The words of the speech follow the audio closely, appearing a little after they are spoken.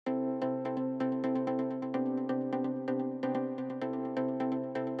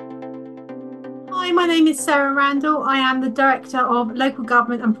Hi, my name is Sarah Randall. I am the Director of Local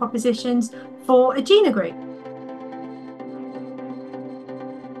Government and Propositions for Agena Group.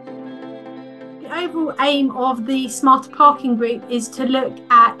 The overall aim of the Smarter Parking Group is to look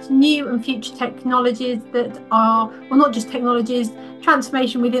at new and future technologies that are, well, not just technologies,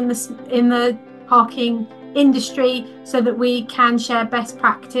 transformation within the parking industry, so that we can share best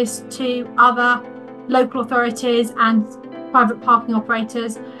practice to other local authorities and private parking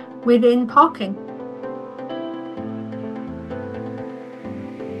operators within parking.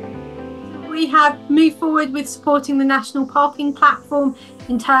 We have moved forward with supporting the national parking platform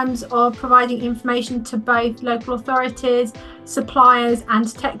in terms of providing information to both local authorities, suppliers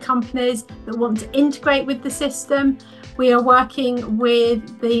and tech companies that want to integrate with the system. We are working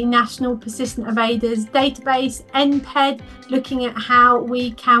with the National Persistent Evaders database, NPED, looking at how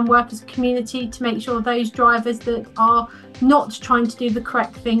we can work as a community to make sure those drivers that are not trying to do the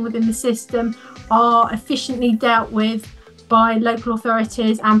correct thing within the system are efficiently dealt with by local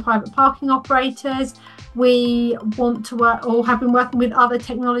authorities and private parking operators. We want to work, or have been working with, other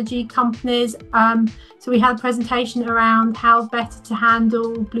technology companies. So we had a presentation around how better to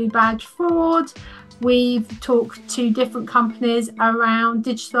handle blue badge fraud. We've talked to different companies around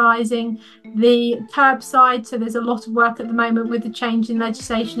digitalising the curbside. So there's a lot of work at the moment with the change in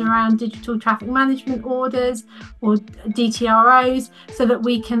legislation around digital traffic management orders, or DTROs, so that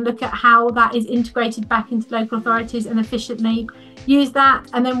we can look at how that is integrated back into local authorities and efficiently use that.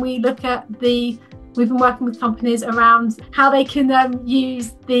 And then we look at we've been working with companies around how they can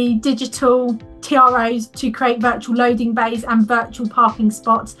use the digital TROs to create virtual loading bays and virtual parking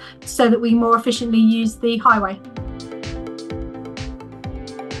spots so that we more efficiently use the highway.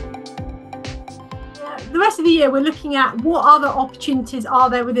 The rest of the year, we're looking at what other opportunities are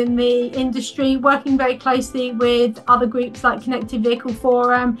there within the industry, working very closely with other groups like Connected Vehicle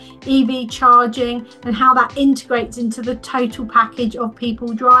Forum, EV charging, and how that integrates into the total package of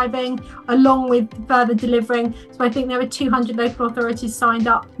people driving, along with further delivering. So I think there are 200 local authorities signed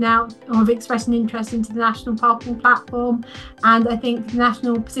up now, or have expressed an interest into the national parking platform. And I think the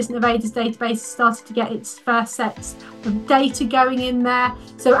National Persistent Evaders database has started to get its first sets of data going in there.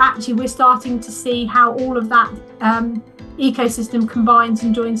 So actually we're starting to see how all of that ecosystem combines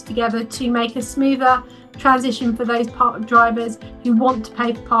and joins together to make a smoother transition for those drivers who want to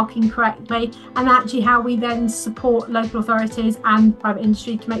pay for parking correctly, and actually how we then support local authorities and private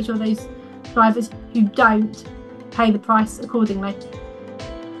industry to make sure those drivers who don't pay the price accordingly.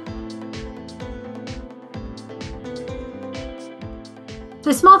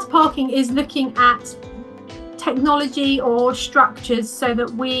 So Smarter Parking is looking at technology or structures so that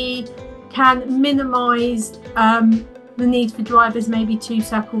we can minimise the need for drivers maybe to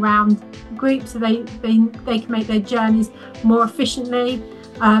circle round groups, so they can make their journeys more efficiently,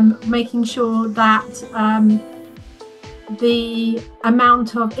 making sure that the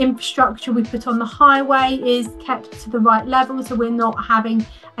amount of infrastructure we put on the highway is kept to the right level, so we're not having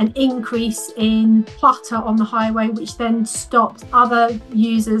an increase in clutter on the highway, which then stops other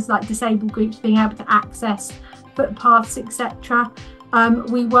users like disabled groups being able to access footpaths, etc.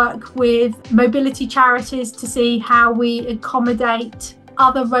 We work with mobility charities to see how we accommodate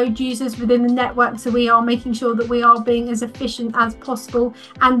other road users within the network, so we are making sure that we are being as efficient as possible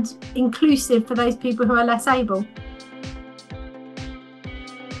and inclusive for those people who are less able.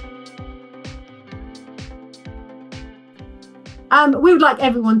 We would like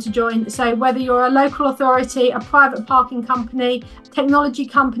everyone to join, so whether you're a local authority, a private parking company, technology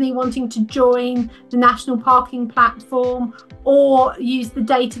company wanting to join the national parking platform, or use the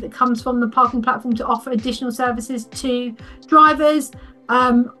data that comes from the parking platform to offer additional services to drivers,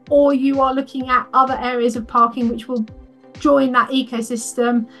 or you are looking at other areas of parking which will join that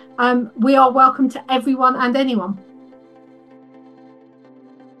ecosystem, we are welcome to everyone and anyone.